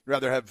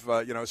 Rather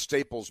have,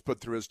 staples put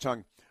through his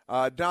tongue.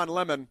 Don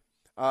Lemon,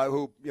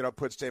 who,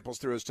 puts staples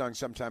through his tongue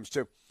sometimes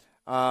too.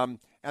 And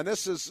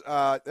this is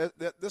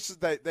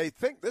they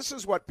think this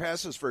is what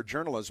passes for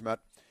journalism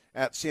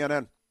at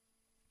CNN.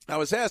 I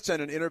was asked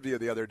in an interview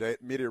the other day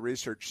at Media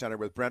Research Center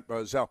with Brent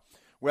Bozell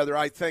whether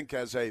I think,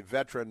 as a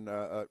veteran,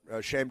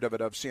 ashamed of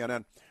it, of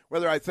CNN,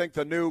 whether I think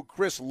the new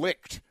Chris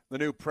Licht, the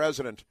new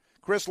president,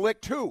 Chris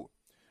Licht who?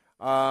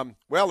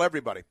 Well,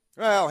 everybody.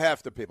 Well,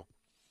 half the people.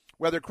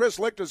 Whether Chris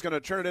Licht is going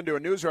to turn it into a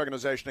news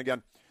organization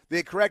again,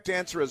 the correct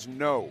answer is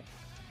no.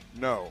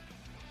 No,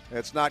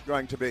 it's not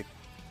going to be.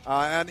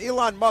 And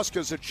Elon Musk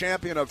is a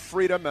champion of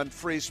freedom and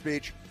free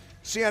speech.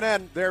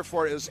 CNN,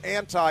 therefore, is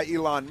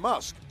anti-Elon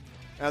Musk.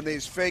 And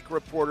these fake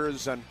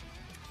reporters and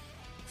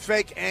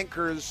fake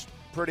anchors,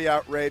 pretty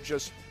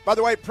outrageous. By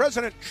the way,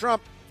 President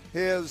Trump,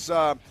 his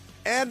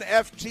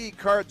NFT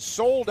card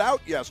sold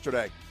out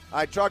yesterday.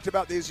 I talked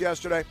about these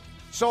yesterday.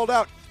 Sold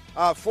out.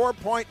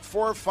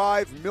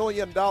 $4.45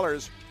 million.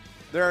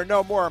 There are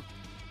no more.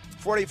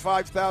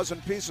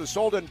 45,000 pieces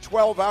sold in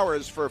 12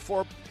 hours for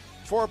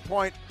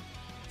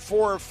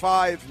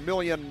 $4.45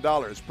 million.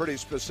 Pretty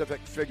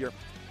specific figure.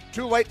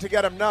 Too late to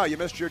get them now. You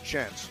missed your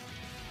chance.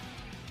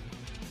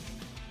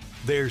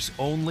 There's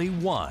only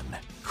one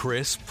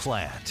Chris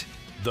Plant.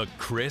 The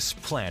Chris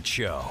Plant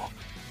Show.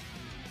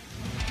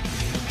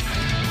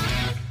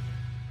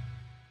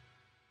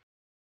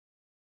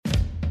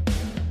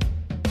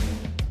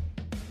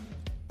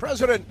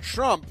 President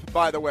Trump,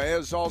 by the way,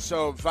 is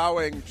also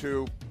vowing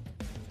to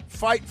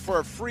fight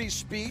for free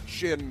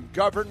speech in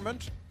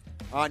government,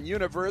 on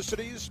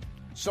universities,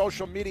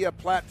 social media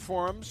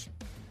platforms,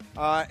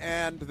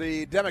 and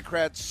the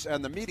Democrats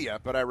and the media,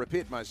 but I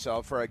repeat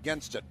myself, are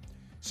against it.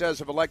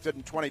 Says if elected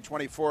in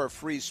 2024,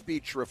 free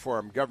speech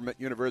reform, government,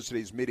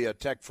 universities, media,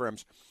 tech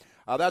firms.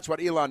 That's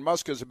what Elon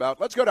Musk is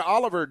about. Let's go to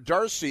Oliver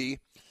Darcy,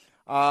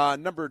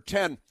 number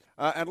 10,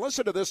 and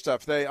listen to this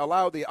stuff. They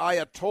allow the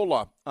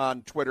Ayatollah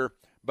on Twitter,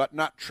 but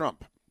not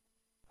Trump.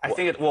 I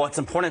think it's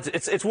important.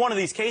 It's one of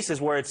these cases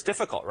where it's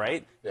difficult,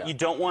 right? Yeah. You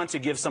don't want to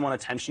give someone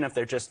attention if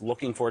they're just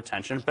looking for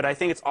attention. But I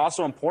think it's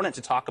also important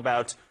to talk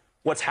about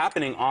what's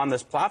happening on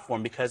this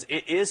platform because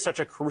it is such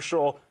a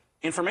crucial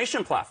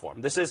information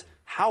platform. This is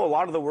how a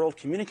lot of the world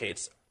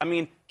communicates. I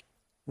mean,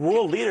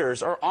 world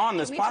leaders are on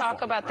this platform. Can we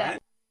talk about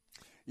that?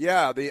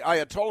 Yeah, the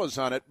Ayatollah's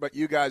on it, but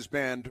you guys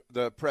banned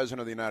the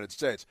President of the United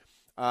States.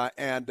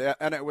 And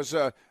it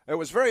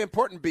was very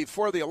important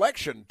before the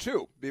election,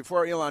 too,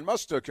 before Elon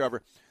Musk took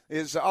over.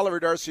 Oliver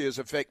Darcy is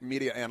a fake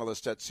media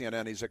analyst at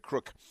CNN. He's a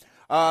crook.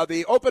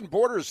 The open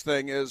borders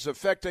thing is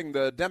affecting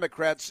the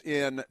Democrats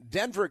in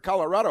Denver,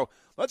 Colorado.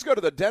 Let's go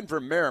to the Denver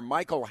mayor,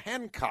 Michael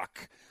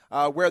Hancock,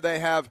 where they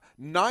have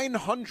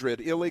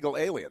 900 illegal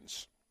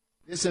aliens.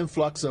 This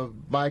influx of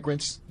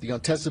migrants, the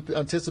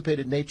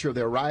anticipated nature of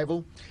their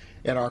arrival,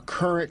 and our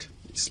current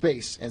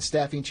space and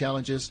staffing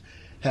challenges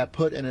have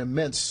put an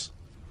immense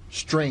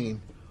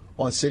strain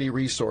on city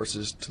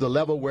resources to the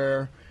level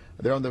where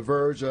they're on the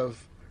verge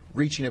of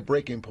reaching a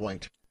breaking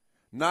point.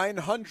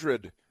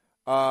 900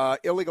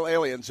 illegal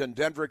aliens in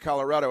Denver,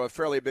 Colorado, a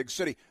fairly big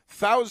city.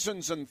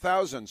 Thousands and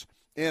thousands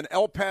in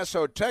El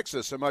Paso,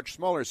 Texas, a much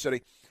smaller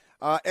city.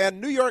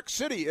 And New York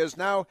City is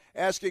now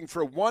asking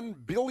for $1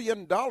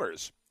 billion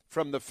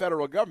from the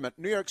federal government.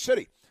 New York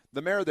City,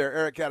 the mayor there,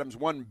 Eric Adams,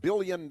 $1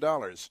 billion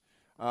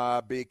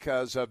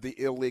because of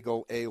the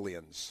illegal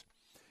aliens.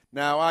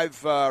 Now,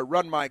 I've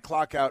run my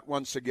clock out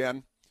once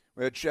again,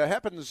 which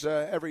happens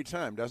every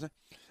time, doesn't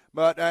it?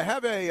 But I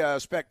have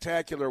a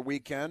spectacular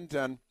weekend,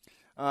 and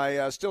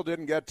I still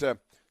didn't get to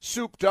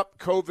souped up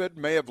COVID,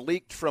 may have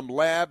leaked from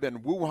lab in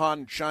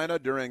Wuhan, China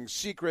during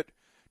secret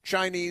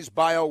Chinese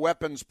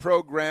bioweapons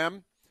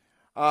program.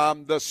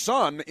 The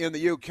Sun in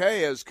the UK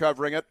is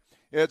covering it.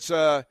 It's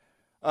a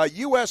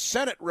U.S.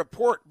 Senate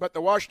report, but the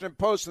Washington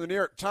Post and the New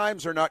York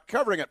Times are not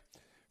covering it.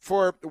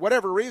 For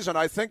whatever reason,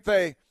 I think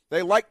they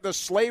like the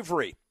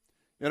slavery,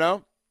 you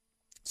know?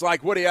 It's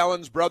like Woody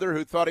Allen's brother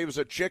who thought he was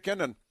a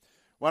chicken, and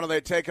why don't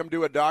they take him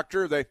to a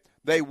doctor?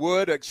 They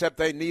would, except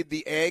they need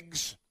the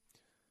eggs.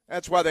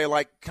 That's why they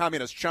like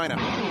communist China.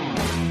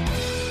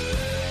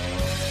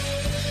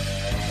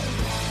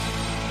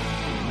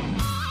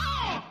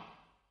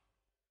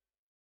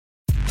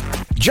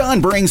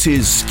 John brings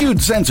his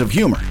skewed sense of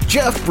humor.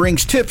 Jeff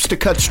brings tips to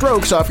cut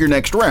strokes off your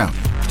next round.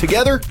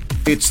 Together,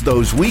 it's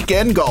those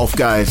weekend golf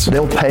guys.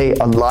 They'll pay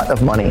a lot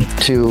of money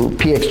to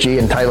PXG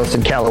and Titleist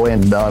and Callaway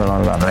and on and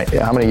on and on, right?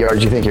 How many yards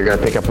do you think you're going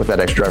to pick up with that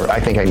extra driver? I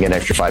think I can get an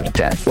extra 5 to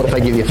 10. What if I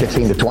give you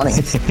 15 to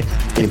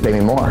 20? You pay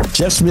me more.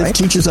 Jeff Smith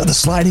teaches on the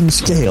sliding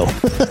scale.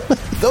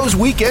 Those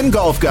weekend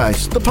golf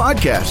guys, the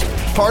podcast,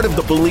 part of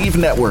the Believe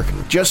Network.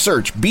 Just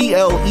search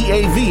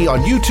BLEAV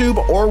on YouTube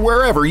or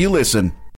wherever you listen.